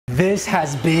This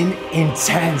has been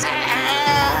intense.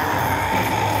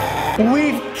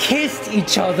 We've kissed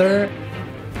each other.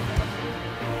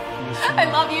 I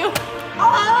love you.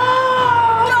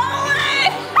 Oh!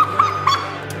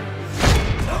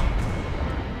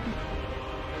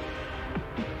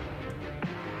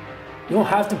 You don't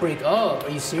have to break up.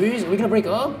 Are you serious? Are we gonna break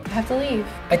up? I have to leave.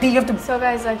 I think you have to. So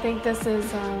guys, I think this is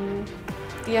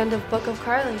the end of Book of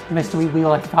Carly. Mystery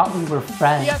Wheel, I thought we were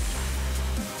friends. Yep.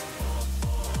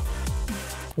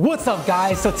 What's up,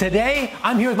 guys? So today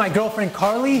I'm here with my girlfriend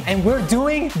Carly and we're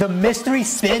doing the Mystery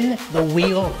Spin the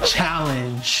Wheel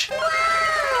Challenge.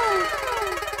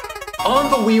 On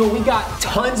the wheel, we got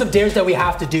tons of dares that we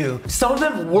have to do. Some of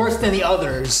them worse than the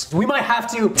others. We might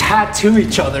have to tattoo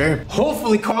each other.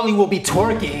 Hopefully Carly will be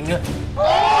twerking.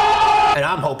 And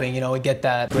I'm hoping, we get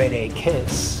that grade A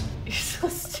kiss. You're so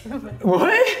stupid.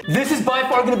 What? This is by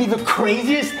far gonna be the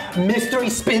craziest Mystery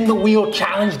Spin the Wheel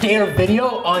Challenge dare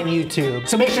video on YouTube.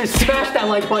 So make sure to smash that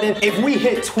like button. If we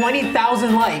hit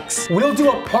 20,000 likes, we'll do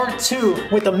a part 2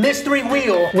 with the Mystery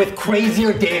Wheel with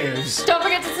crazier dares. Don't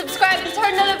forget to subscribe and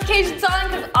turn notifications on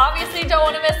because obviously you don't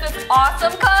want to miss this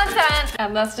awesome content.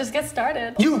 And let's just get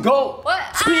started. You go. What?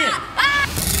 Spin.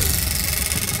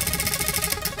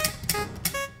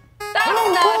 That's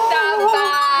not that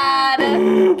bad.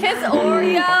 Kiss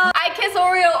Oreo. I kiss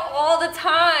Oreo all the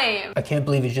time. I can't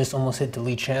believe it just almost hit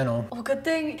delete channel. Well, good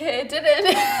thing it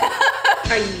didn't.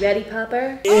 Are you ready,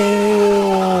 Popper? Ew.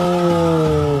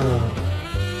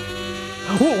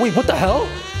 Whoa, wait, what the hell?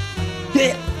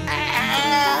 Yeah.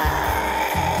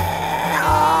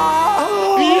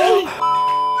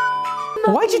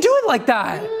 Why'd you do it like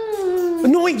that?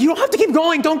 No, wait, you don't have to keep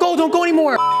going. Don't go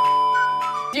anymore.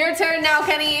 Your turn now,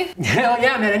 Kenny. Hell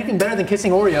yeah, man, anything better than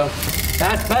kissing Oreo.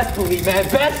 That's best believe, man,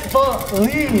 best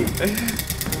believe.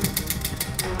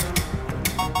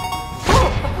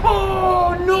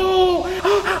 Oh no!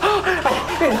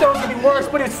 It's gonna be worse,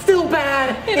 but it's still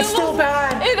bad. It's still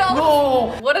bad.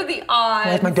 No. What are the odds?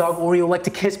 Why does my dog Oreo like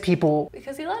to kiss people?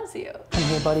 Because he loves you. Come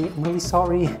here, buddy. I'm really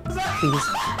sorry. Please,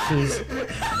 please.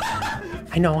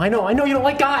 I know you don't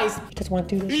like guys. You just want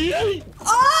to do this. You get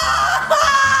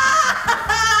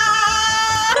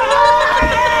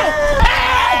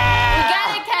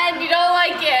it, Ken. You don't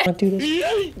like it. Want to do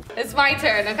this? It's my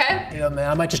turn, okay? Yeah, man.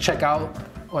 I might just check out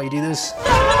while you do this.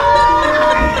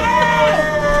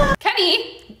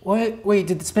 Kenny. What? Wait,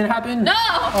 did the spin happen? No.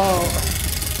 Oh.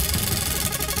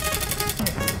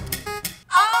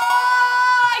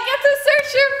 I get to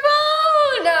search your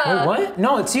phone. Wait, what?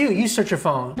 No, it's you. You search your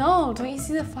phone. No, don't you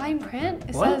see the fine print?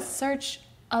 It What? says search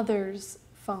others'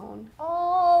 phone.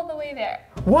 All the way there.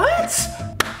 What?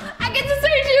 I get to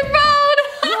search your phone.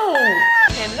 No.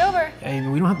 Hand it over. Hey,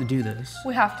 we don't have to do this.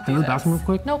 We have to Can do you go to the this. bathroom real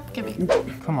quick? Nope, give me.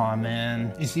 Come on,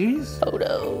 man. You serious?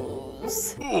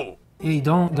 Photos. Hey,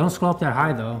 don't scroll up that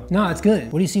high though. No, it's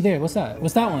good. What do you see there? What's that?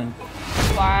 What's that one?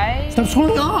 Why Stop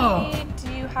scrolling up.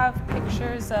 do you have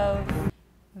pictures of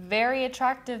very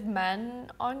attractive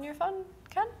men on your phone,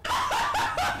 Ken?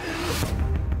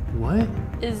 What?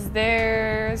 Is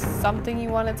there something you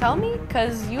want to tell me?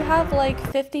 Because you have like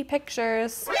 50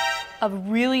 pictures of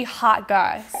really hot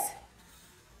guys.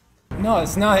 No,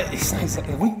 it's not. It's not.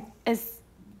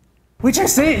 What you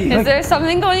say? Is there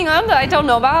something going on that I don't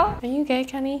know about? Are you gay,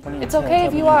 Kenny? It's okay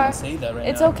if you are.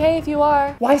 It's okay if you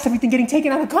are. Why is everything getting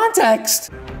taken out of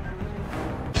context?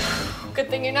 Good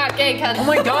thing you're not gay, Ken. Oh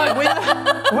my God, wait,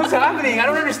 what's happening? I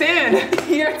don't understand.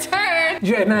 Your turn.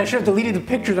 Yeah, man, I should have deleted the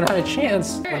pictures when I had a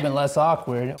chance. Would have been less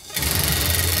awkward.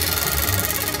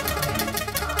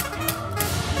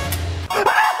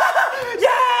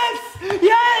 Yes!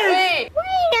 Yes! Wait.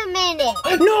 Wait a minute.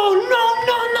 No,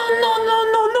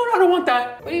 I don't want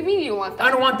that. What do you mean you want that?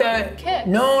 I don't want that. Kiss.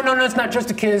 No, it's not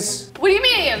just a kiss. What do you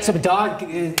mean? It's a dog.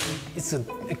 It's a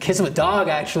kiss of a dog,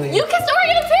 actually. You kissed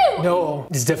Oreo too. No,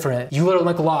 it's different. You let him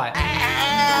like a lot.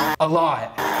 A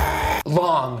lot.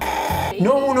 Long.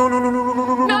 No. No.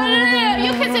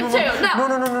 You kissed him too. No.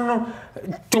 No.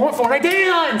 Don't Fortnite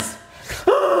dance!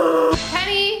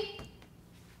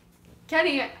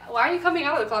 Kenny, why are you coming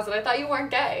out of the closet? I thought you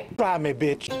weren't gay. Try me,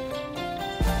 bitch.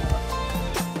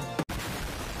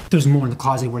 There's more in the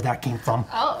closet where that came from.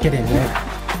 Oh. Get in there.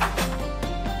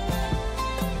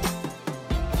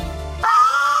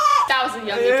 That was a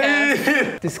yummy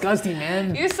kiss. Disgusting,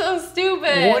 man. You're so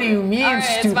stupid. What do you mean, All right,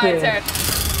 stupid? It's my turn.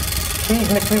 Please,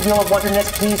 Mystery Wheel of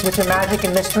Wonderness, please, with your magic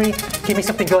and mystery, give me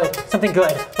something good. Something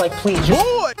good. Like, please. Just...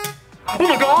 Boy! Oh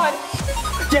my God!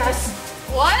 Yes!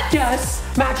 What? Yes!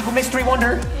 Magical mystery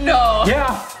wonder! No.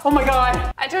 Yeah! Oh my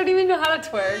God! I don't even know how to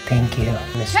twerk. Thank you,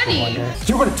 mystery Kenny. wonder.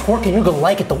 You're gonna twerk and you're gonna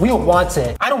like it. The wheel wants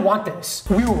it. I don't want this.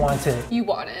 The wheel wants it. You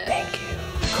want it. Thank you.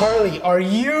 Carly, are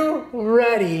you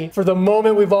ready for the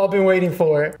moment we've all been waiting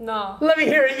for? No. Let me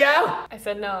hear it, yeah? I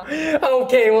said no.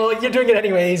 Okay, well, you're doing it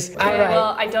anyways. Okay, All right.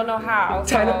 well, I don't know how.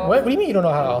 So What do you mean you don't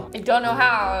know how? I don't know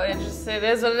how. It is what it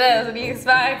is. What do you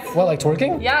expect? What, like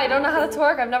twerking? Yeah, I don't know how to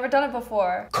twerk. I've never done it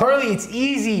before. Carly, it's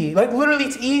easy. Like, literally,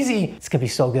 it's easy. It's gonna be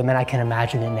so good, man. I can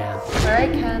imagine it now. All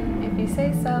right, Ken, if you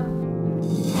say so.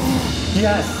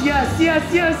 Yes, yes,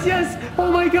 yes, yes, yes. Oh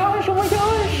my gosh, oh my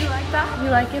gosh. You like that? You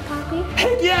like it, Poppy?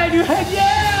 Heck yeah, dude, heck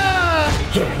yeah.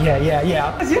 Yeah.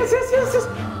 Yes, yes, yes, yes, yes.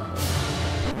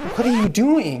 What are you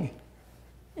doing?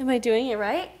 Am I doing it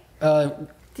right? Do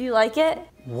you like it?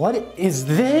 What is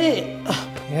this?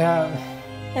 Yeah.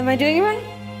 Am I doing it right?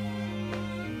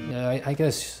 Yeah, I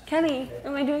guess. Kenny,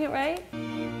 am I doing it right?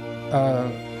 Oh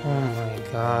my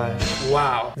gosh.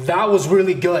 Wow, that was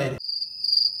really good.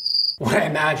 What I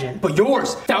imagined. But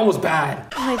yours, that was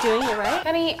bad. Am I doing it right?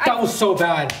 Kenny, that was so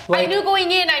bad. I knew going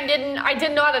in I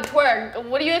didn't know how to twerk.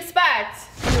 What do you expect?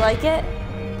 You like it?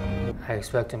 I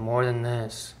expected more than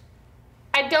this.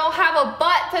 I don't have a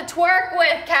butt to twerk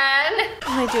with, Ken.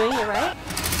 Am I doing it right?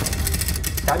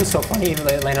 That'd be so funny if you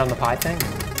landed on the pie thing.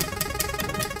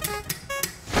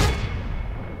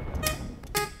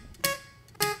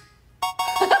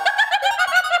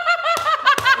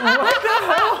 What the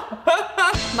hell?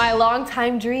 My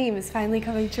longtime dream is finally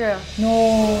coming true.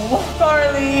 No,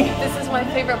 Carly. This is my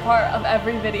favorite part of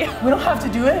every video. We don't have to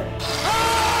do it.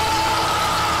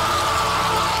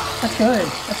 That's good.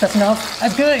 That's enough.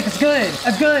 That's good. That's good.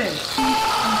 That's good.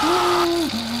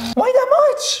 Why that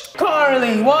much?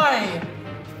 Carly, why?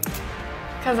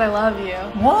 Because I love you.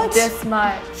 What? This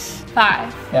much.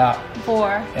 5. Yeah.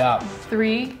 4. Yeah.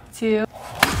 3, 2.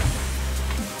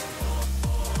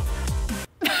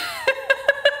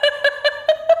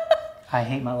 I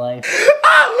hate my life.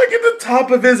 Ah, look at the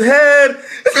top of his head.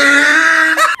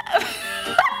 Oh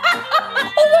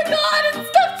my god, it's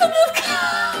stuck to the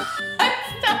It's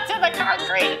stuck to the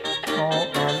concrete.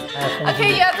 Okay,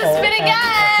 you have to spin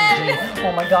again.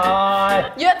 Oh my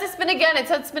god. You have to spin again. It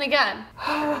said spin again.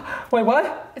 Wait,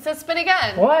 what? It said spin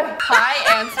again. What? Pie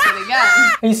and spin again.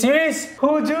 Are you serious?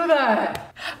 Who would do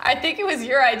that? I think it was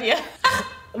your idea.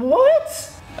 What?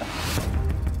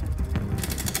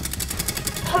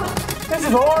 This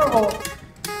is horrible.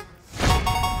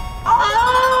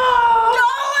 Oh! No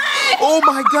way! Oh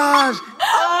my gosh. I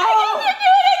can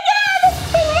do it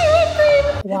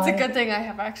again! Why? It's a good thing I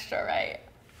have extra, right?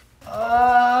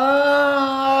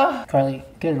 Carly,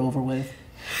 get it over with.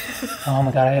 Oh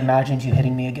my god, I imagined you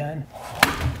hitting me again.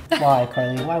 Why,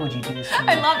 Carly? Why would you do this to me?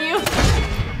 I love you.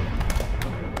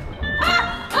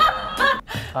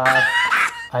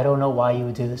 I don't know why you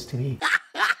would do this to me.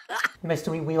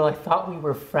 Mystery Wheel, I thought we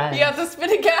were friends. You have to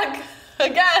spin again.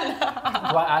 Again.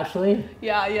 What, actually?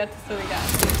 Yeah, you have to spin again.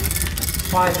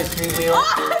 Why, Mystery Wheel?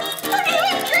 Look at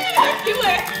his green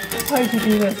everywhere. Why did you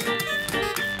do this?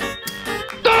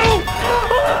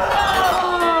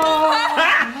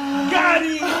 Got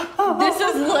him. This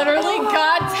is literally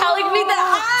God telling me that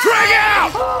I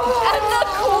am the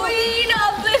queen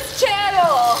of this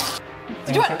channel.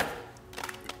 Did you want?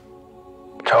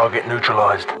 Target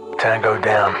neutralized. Tango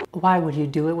down. Why would you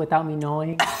do it without me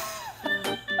knowing?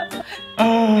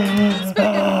 Spin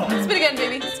again,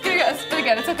 baby. Spin again. Spin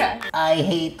again. It's okay. I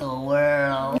hate the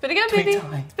world. Spin again, baby.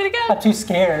 Spin again. I'm too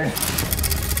scared.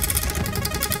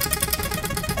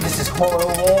 This is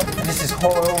horrible. This is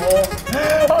horrible.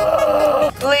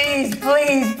 Please,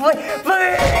 please, please,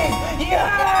 please!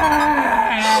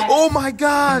 Yeah! Oh my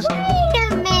gosh.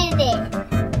 Wait a minute.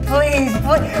 Please,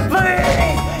 please,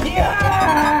 please!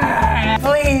 Yeah!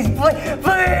 Please, please,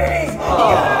 please!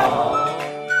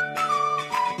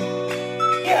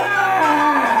 Yeah!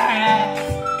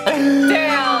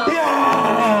 Damn.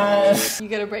 Yes! You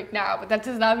get a break now, but that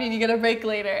does not mean you get a break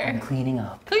later. I'm cleaning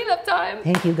up. Clean up time.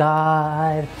 Thank you,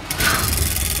 God.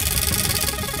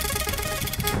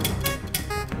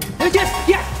 Yes,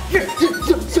 yes, yes, yes,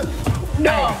 yes, yes.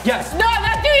 No, yes. No, I'm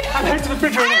not doing that. I'm headed to the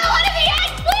refrigerator. I don't want to be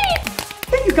egg, please.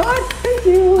 Thank you, God. Thank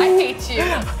you. I hate you.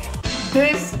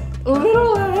 This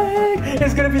little egg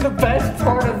is gonna be the best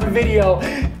part of the video.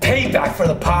 Payback for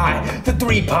the pie, the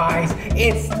 3 pies.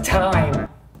 It's time.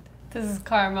 This is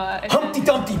karma. Humpty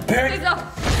Dumpty Bear.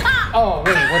 Ah! Oh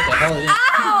wait, what the hell is this?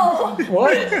 Ow!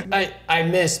 What? I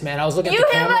missed, man. I was looking at You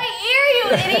the hit camera. my ear, you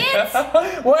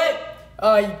idiot! What?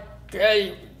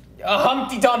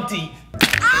 Humpty Dumpty.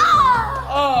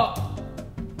 Ow!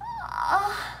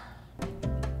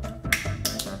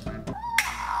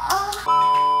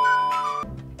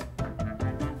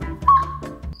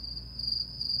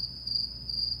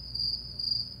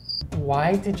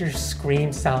 Why did your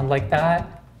scream sound like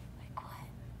that? Like what?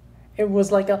 It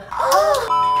was like a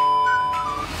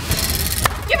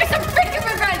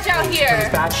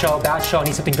here. Bad show. I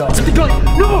need something good. Something good.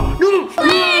 No. Please.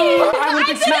 I would have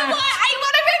been smacked. I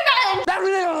want to revenge. Not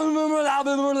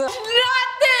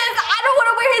this. I don't want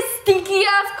to wear his stinky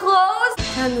ass clothes.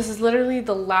 And this is literally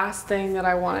the last thing that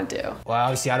I want to do. Well,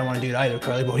 obviously I don't want to do it either,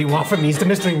 Carly, but what do you want from me? It's the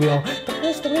mystery wheel. The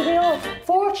mystery wheel of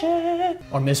fortune.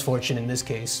 Or misfortune in this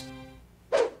case.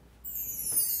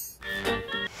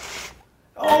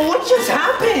 Oh, what just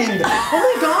happened? Oh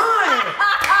my god!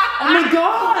 Oh my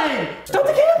god! Stop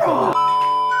the camera!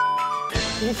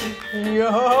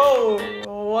 Yo,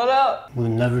 what up? We'll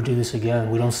never do this again.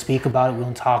 We don't speak about it, we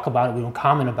don't talk about it, we don't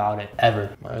comment about it,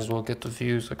 ever. Might as well get the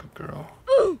views like a girl.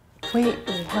 Wait,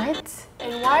 what?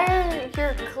 And why are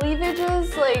your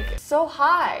cleavages like so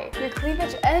high? Your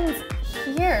cleavage ends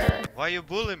here. Why you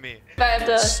bullying me? I have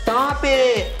to Stop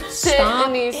it! sit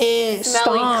in these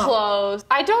smelly clothes.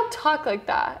 I don't talk like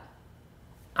that.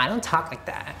 I don't talk like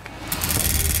that.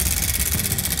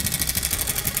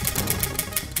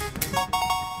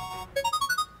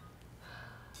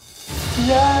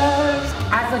 Yes!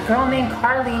 As a girl named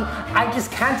Carly, I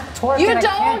just can't twerk You and I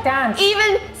can't don't dance.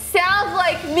 even sound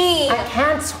like me. I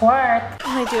can't twerk.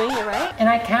 Am I doing it right? And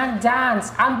I can't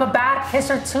dance. I'm a bad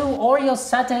kisser too, Oreo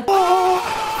Celtic.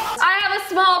 I have a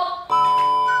small...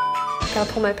 Gotta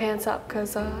pull my pants up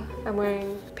because I'm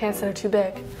wearing pants that are too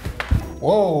big.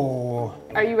 Whoa.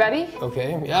 Are you ready?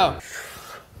 Okay, yeah.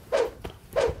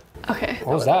 Okay.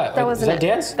 What was that? That wasn't Was that it.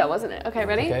 dance? That wasn't it. Okay,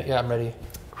 ready? Okay, yeah, I'm ready.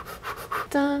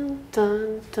 Dun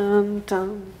dun dun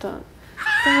dun dun.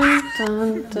 Dun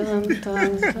dun dun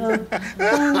dun dun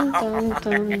dun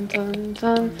dun dun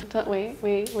dun dun.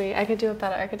 Wait. I could do it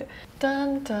better. I could do.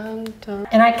 Dun dun dun.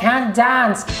 And I can't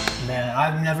dance. Man,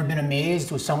 I've never been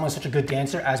amazed with someone such a good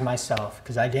dancer as myself,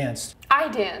 because I danced. I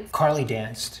danced. Carly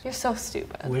danced. You're so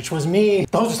stupid. Which was me.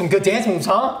 Those are some good dance moves,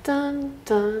 huh? Dun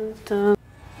dun dun.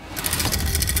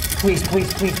 Please,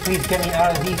 get me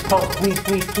out of these clothes. Please.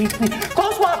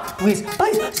 Close walk, please,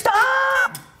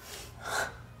 stop!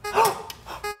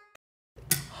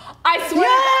 I swear.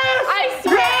 Yes! I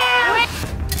swear. Wait.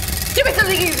 Give me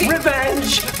something easy.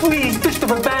 Revenge, please, push the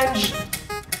revenge.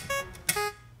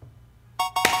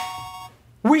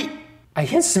 Wait, I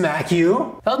can smack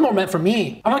you. That was more meant for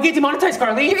me. I'm gonna get demonetized,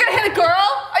 Carly. You're gonna hit a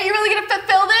girl? Are you really gonna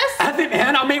fulfill this? F it,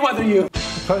 man, I'll Mayweather you.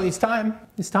 Carly, it's time.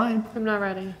 I'm not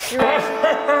ready. You're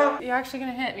actually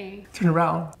gonna hit me. Turn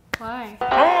around. Why?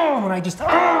 Oh, and I just,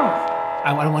 I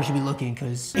don't want you to be looking,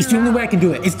 because it's the only way I can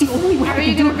do it. It's the only way I can do it. How are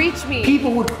you gonna reach me?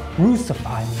 People would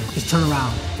crucify me. Just turn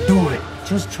around. Do it.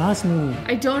 Just trust me.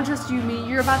 I don't trust you, me.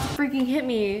 You're about to freaking hit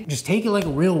me. Just take it like a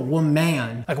real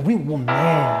woman. Like a real woman.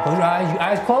 Close your eyes. Your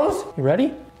eyes closed. You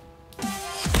ready?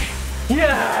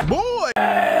 Yeah. Boy.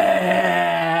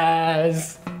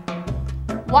 Yes.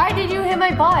 Why did you hit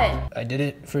my butt? I did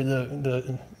it for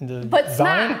the But vine.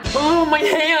 smack. Oh, my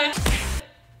hand.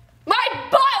 My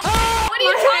butt! What are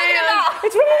you talking about?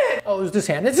 It's red. Oh, it was this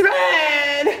hand. It's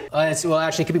red. Well,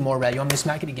 actually, it could be more red. You want me to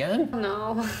smack it again?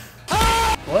 No.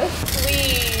 What?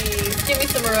 Please, give me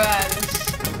some revenge.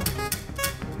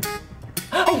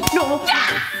 No.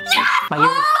 Yes! My ears.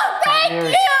 Oh, thank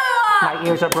ears. you! My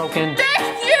ears are broken.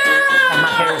 Thank you! And my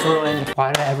hair is ruined.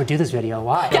 Why did I ever do this video?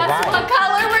 Why? Guess Why? what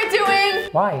color we're doing?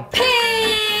 Why?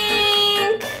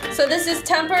 Pink! So this is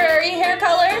temporary hair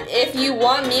color. If you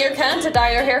want me or Ken to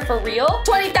dye your hair for real,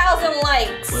 20,000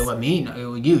 likes. Wait, what, me?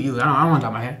 No, you. I don't want to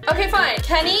dye my hair. Okay, fine.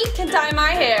 Kenny can dye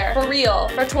my hair for real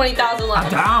for 20,000 likes.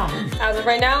 I'm down. As of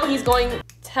right now, he's going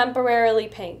temporarily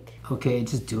pink. Okay,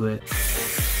 just do it.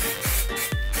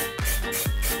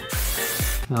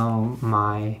 Oh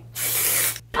my.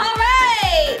 All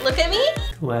right, look at me.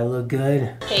 Do I look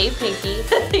good? Hey, Pinky,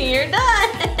 you're done.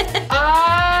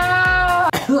 Ah!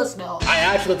 Let's smell. I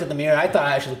actually looked at the mirror. I thought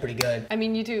I actually looked pretty good. I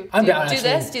mean, you do. I'm down, Do actually.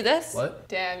 this, do this. What?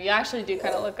 Damn, you actually do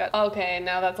kind of look good. Okay,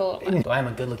 now that's a little much. I'm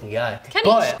a good-looking guy. Kenny.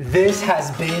 But this has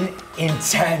been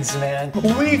intense, man.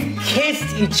 We've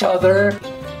kissed each other.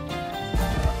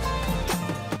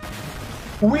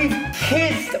 We've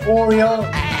kissed, Oreo.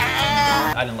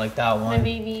 I didn't like that My one.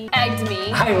 baby egged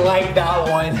me. I like that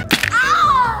one.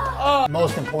 Oh,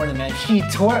 most important, man, she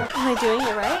twerked. Am I doing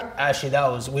it right? Actually,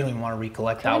 we don't even want to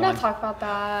recollect Can that we one. not talk about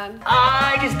that?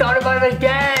 I just thought about it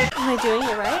again. Am I doing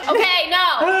it right? Okay,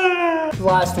 no.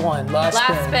 Last one, last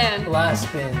spin. Last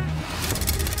spin.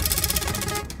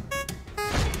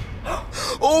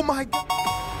 Oh my God.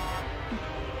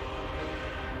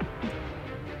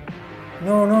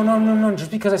 No.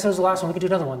 Just because I said it was the last one, we could do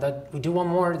another one. We do one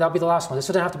more, that'll be the last one. This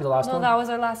doesn't have to be the last No, one. that was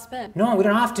our last spin. No, we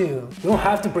don't have to. We don't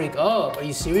have to break up. Are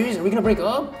you serious? Are we gonna break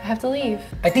up? I have to leave.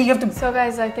 I think you have to. So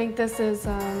guys, I think this is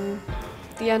the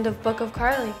end of Book of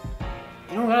Carly.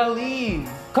 You don't gotta leave.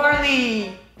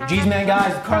 Carly! Jeez, man,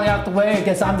 guys, Carly out the way. I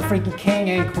guess I'm the freaking king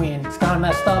and queen. It's kind of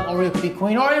messed up. Oreo could be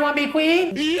queen. Oreo want to be queen?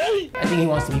 I think he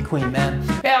wants to be queen, man.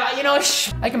 Yeah, you know,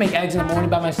 I can make eggs in the morning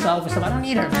by myself or something. I don't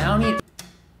need her, man. I don't need...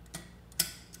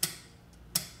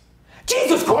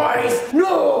 Jesus Christ!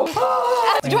 No!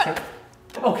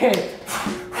 Okay.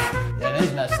 Yeah, that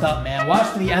is messed up, man.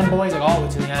 Watch to the end, boys. Like, all the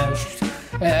way to the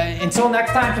end. Until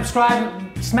next time,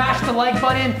 subscribe, smash the like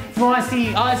button if you want to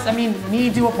see us, me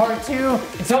do a part 2.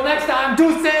 Until next time,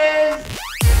 deuces!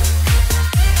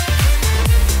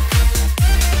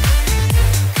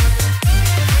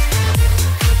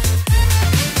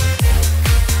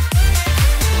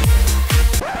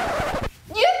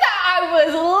 You thought I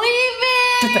was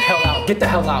leaving? Get the hell out, get the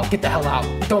hell out, get the hell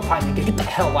out. Don't find me, get the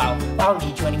hell out. I don't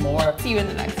need you anymore. See you in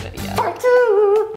the next video. Part 2!